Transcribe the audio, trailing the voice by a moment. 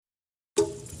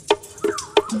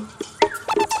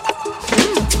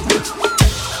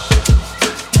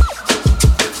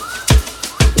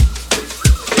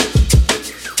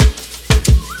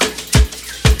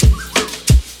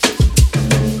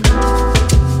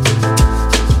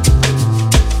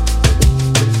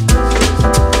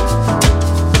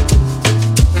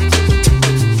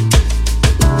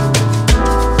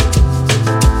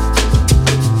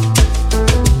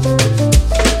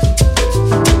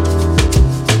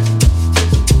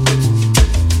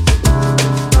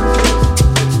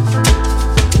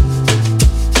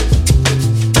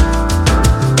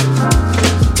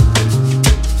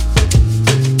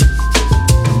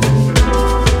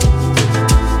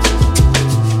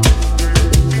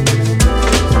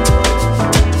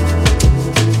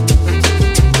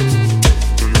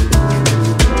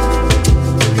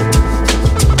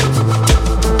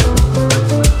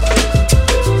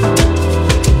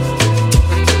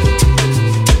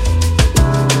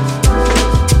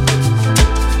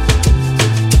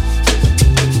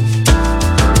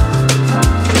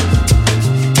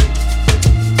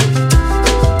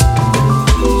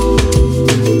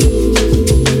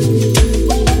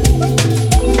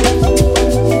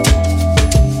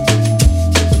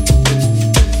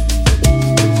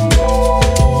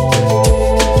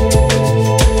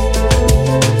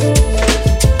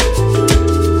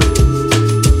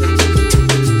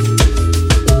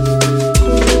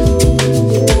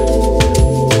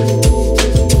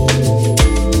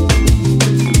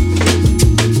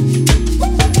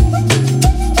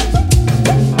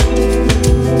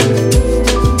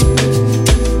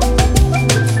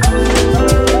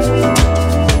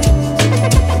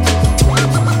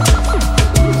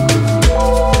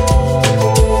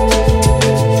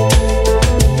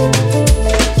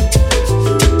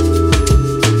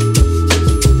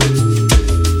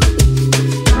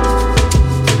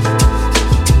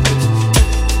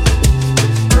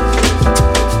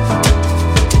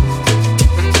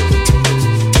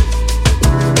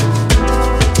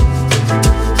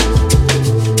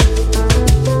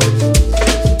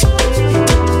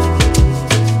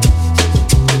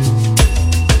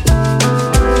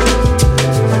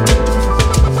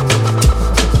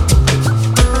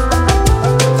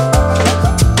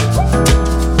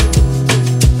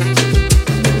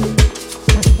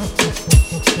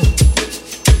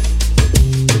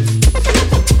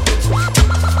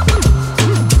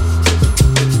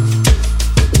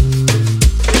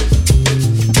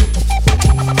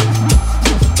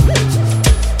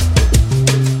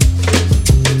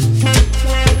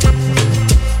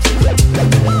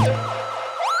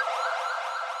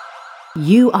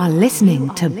You are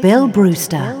listening to Bill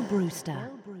Brewster.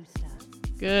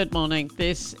 Good morning.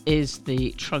 This is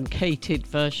the truncated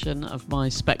version of my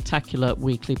spectacular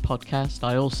weekly podcast.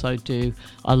 I also do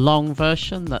a long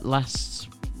version that lasts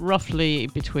roughly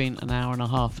between an hour and a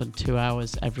half and 2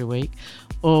 hours every week,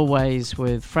 always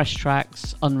with fresh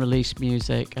tracks, unreleased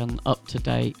music, and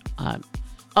up-to-date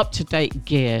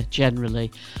gear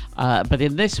generally. But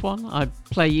in this one, I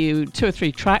play you 2 or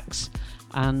 3 tracks,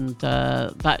 and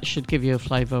that should give you a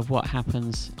flavour of what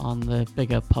happens on the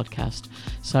bigger podcast.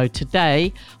 So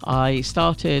today I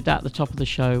started at the top of the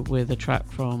show with a track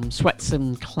from Sweats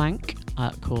and Clank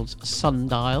called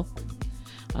Sundial,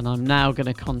 and I'm now going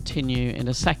to continue in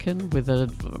a second with a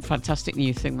fantastic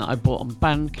new thing that I bought on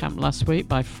Bandcamp last week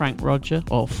by Frank Roger,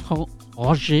 or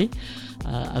Roger,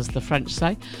 as the French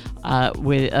say,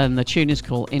 and the tune is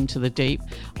called Into the Deep.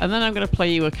 And then I'm going to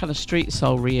play you a kind of street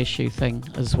soul reissue thing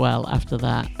as well after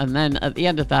that. And then at the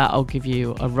end of that, I'll give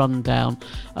you a rundown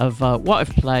of what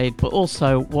I've played, but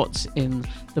also what's in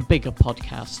the bigger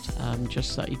podcast,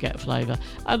 just so you get a flavour.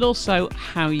 And also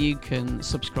how you can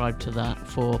subscribe to that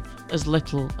for as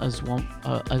little as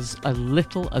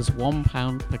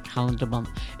 £1 per calendar month.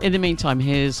 In the meantime,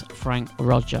 here's Frank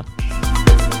Roger.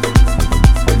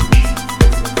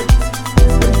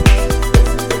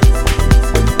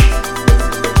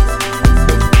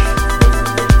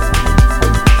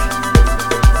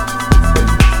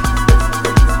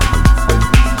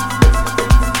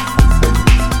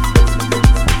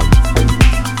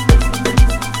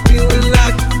 Feeling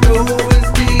like the hole is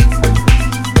deep.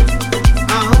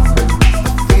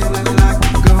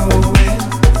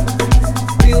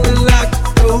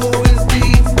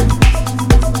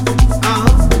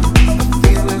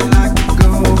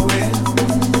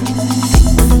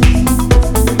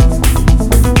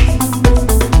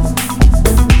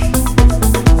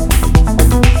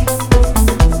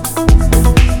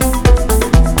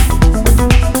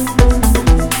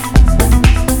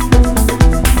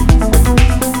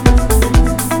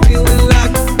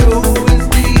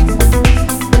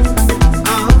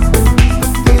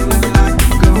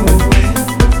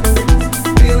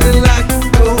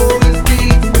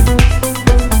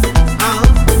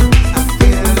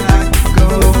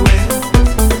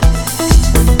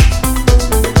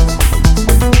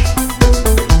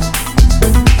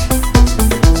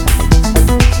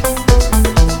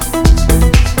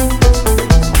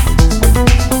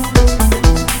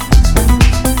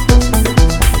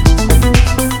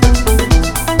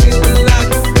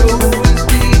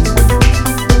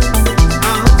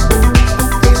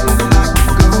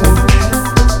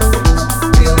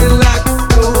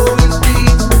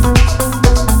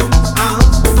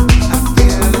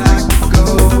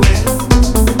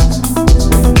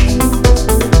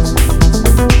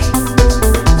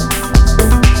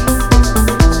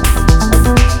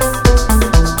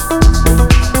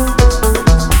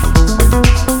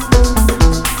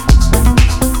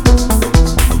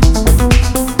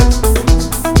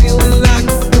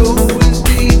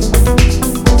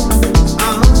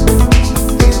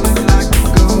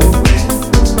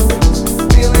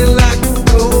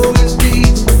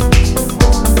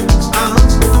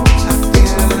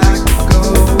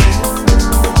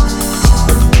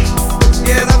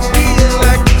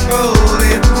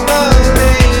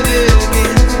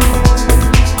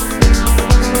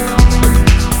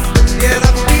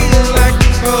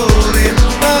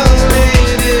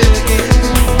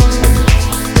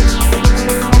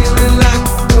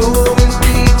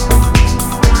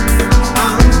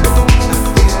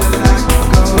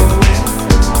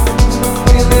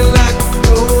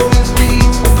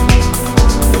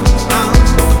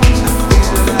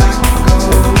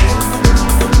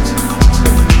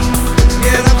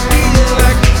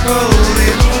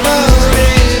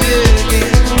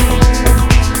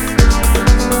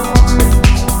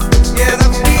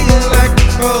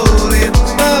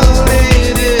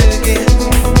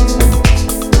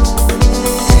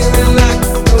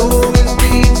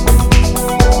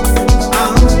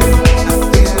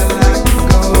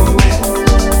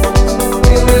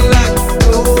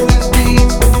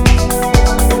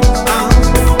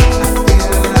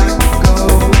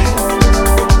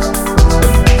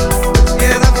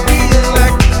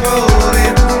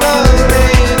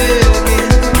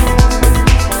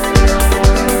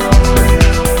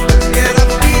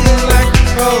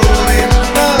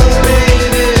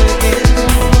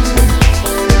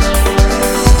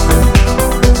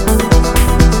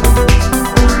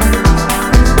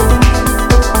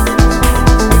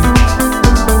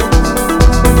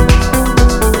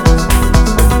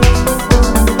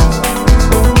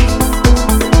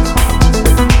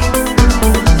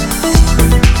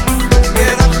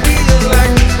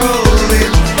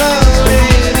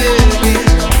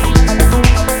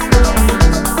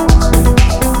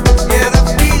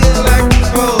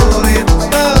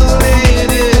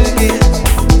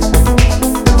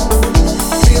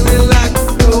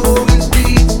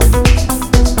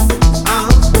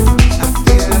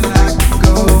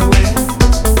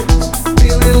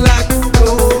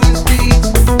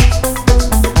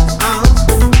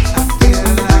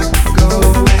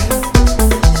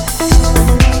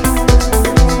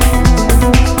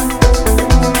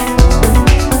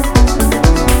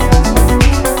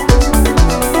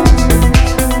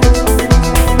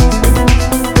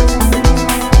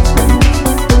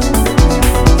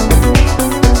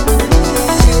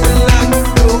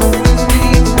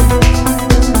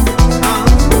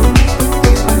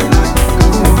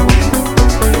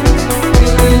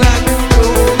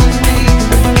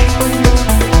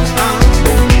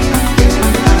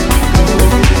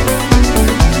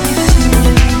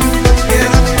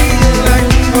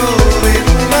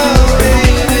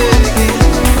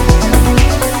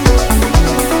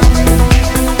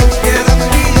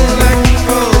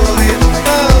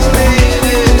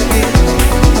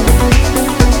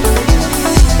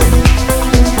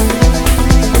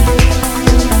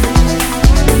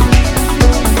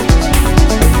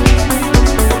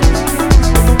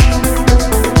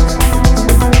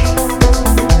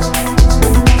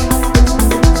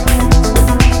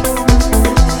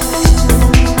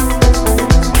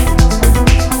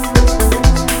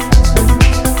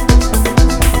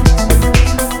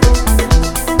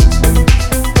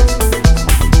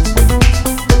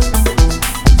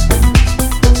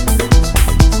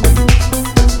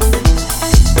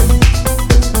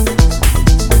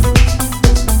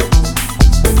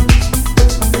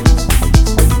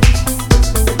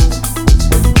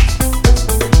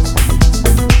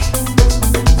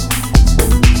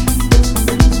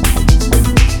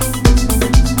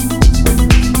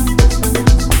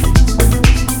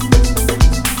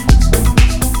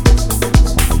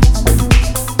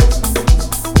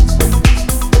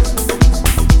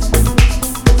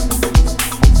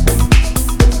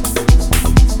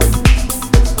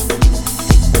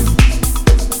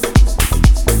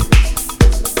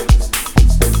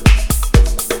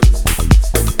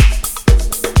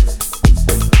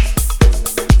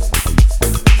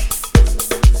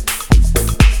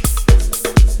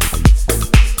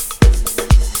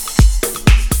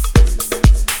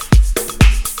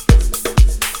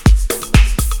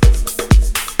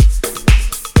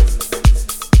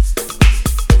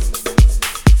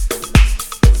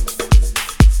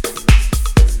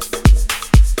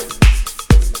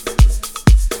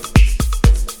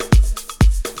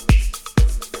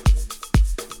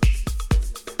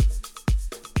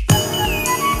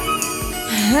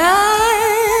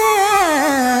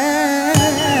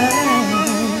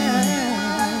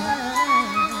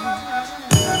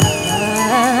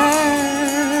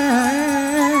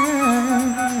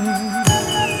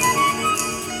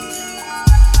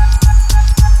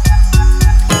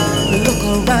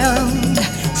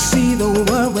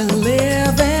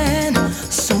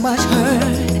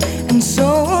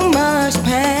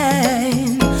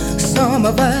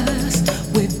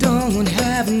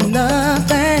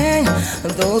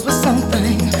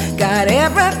 got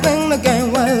everything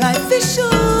again. Well, life is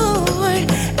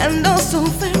short and also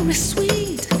very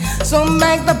sweet. So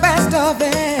make the best of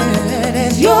it.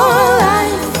 It's your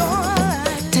life.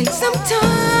 Take some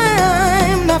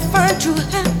time to find true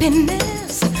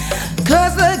happiness,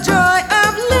 'cause the joy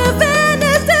of living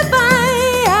is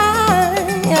divine.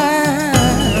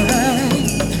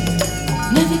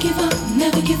 Never give up,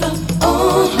 never give up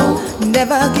on hope.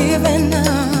 Never giving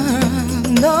up,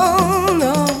 no,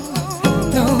 no,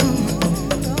 no.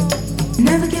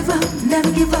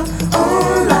 Never give up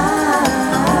on life.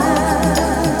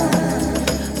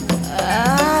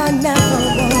 I never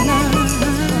wanna.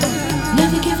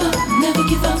 Never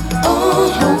give up on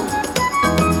hope.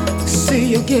 See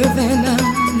you giving up,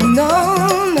 no,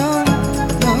 no,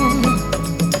 no.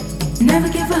 Never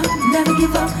give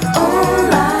up on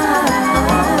life.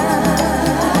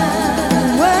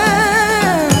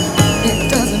 Well, it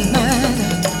doesn't matter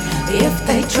if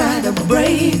they try to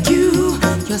break you.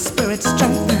 Your spirit's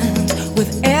strengthened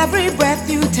with every breath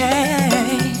you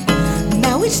take.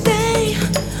 Now each day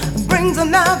brings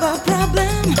another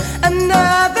problem,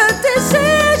 another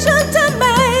decision to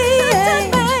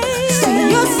make. See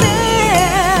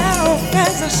yourself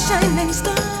as a shining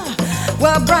star,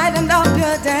 well, brighten up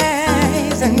your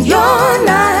days and your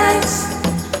nights.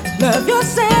 Love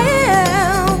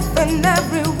yourself and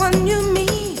everyone you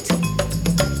meet.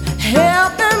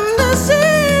 Help them to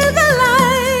see the light.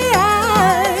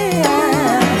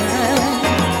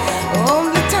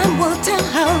 Only time will tell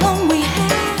how long we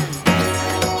have.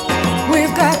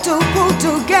 We've got to pull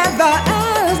together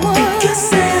as one. Pick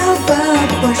yourself up,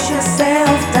 push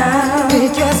yourself down.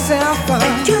 Pick yourself up,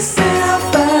 pick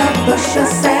yourself up, push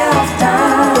yourself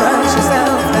down. Push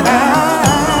yourself down.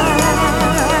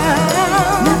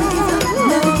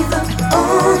 Never give up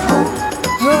on hope.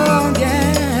 Oh yeah.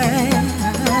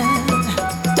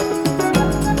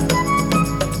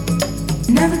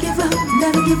 Never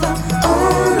give up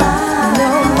on life. No,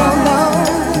 no,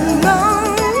 no,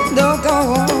 no,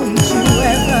 don't you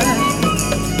ever.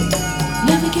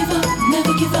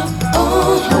 Never give up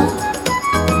on hope.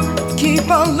 Keep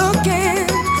on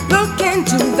looking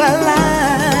to the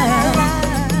light.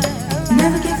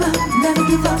 Never give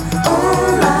up on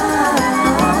life.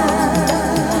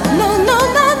 No, no,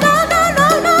 no, no, no, no,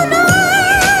 no, no.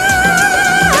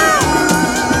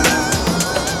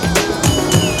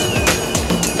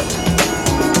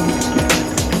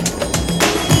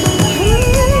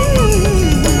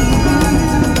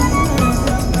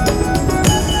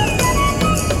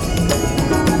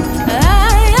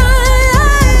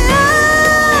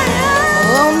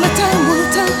 Only time will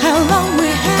tell how long we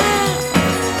have.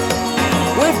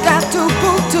 We've got to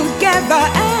pull together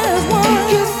as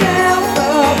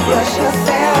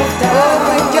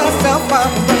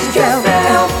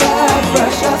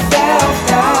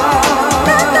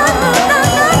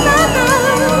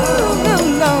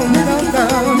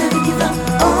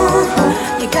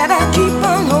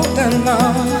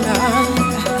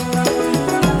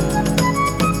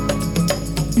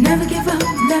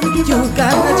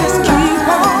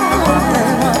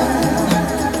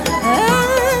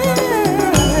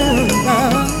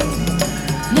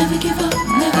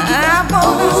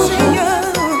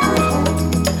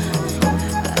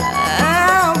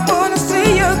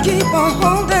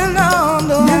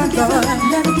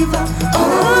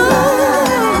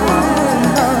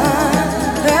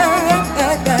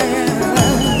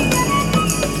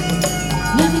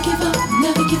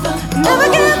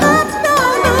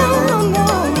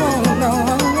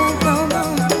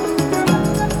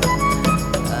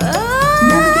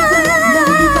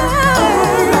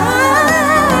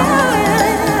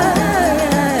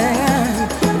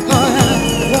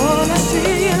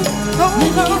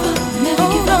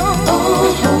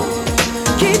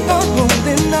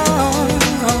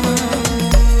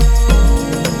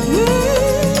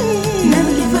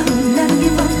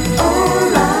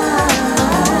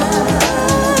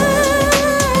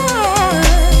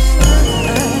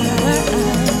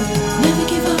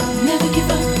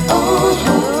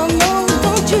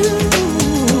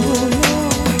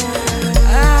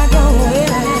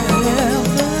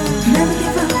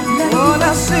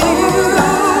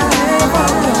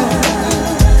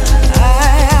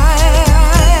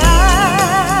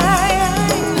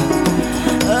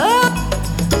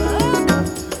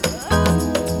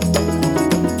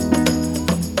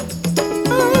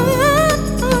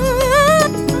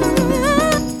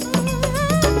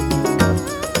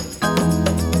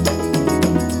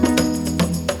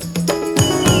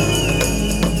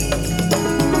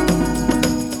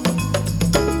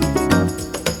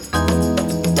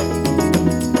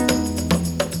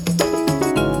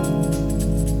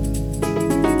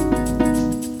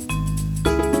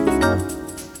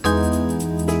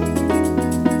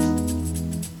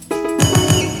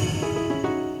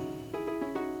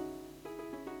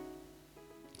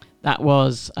That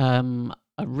was a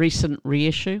recent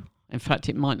reissue. In fact,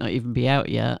 it might not even be out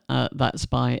yet. That's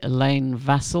by Elaine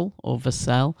Vassell or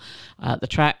Vassell. The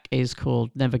track is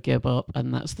called "Never Give Up,"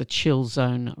 and that's the Chill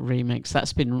Zone remix.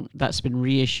 That's been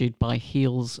reissued by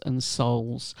Heels and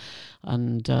Souls,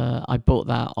 and I bought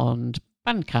that on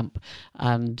Bandcamp.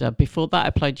 And before that, I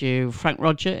played you Frank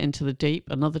Roger, Into the Deep,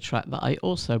 another track that I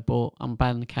also bought on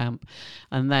Bandcamp.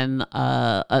 And then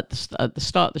at the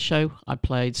start of the show, I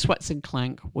played Sweats and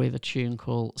Clank with a tune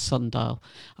called Sundial.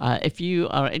 If you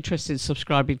are interested in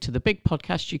subscribing to the big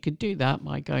podcast, you can do that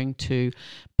by going to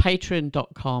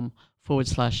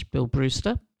patreon.com/Bill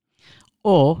Brewster.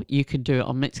 Or you can do it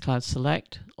on Mixcloud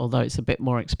Select, although it's a bit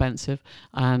more expensive.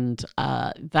 And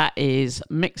that is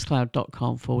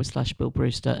mixcloud.com/Bill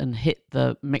Brewster, and hit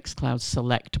the Mixcloud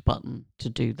Select button to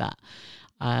do that.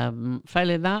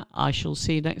 Failing that, I shall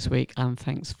see you next week, and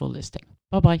thanks for listening.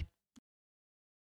 Bye-bye.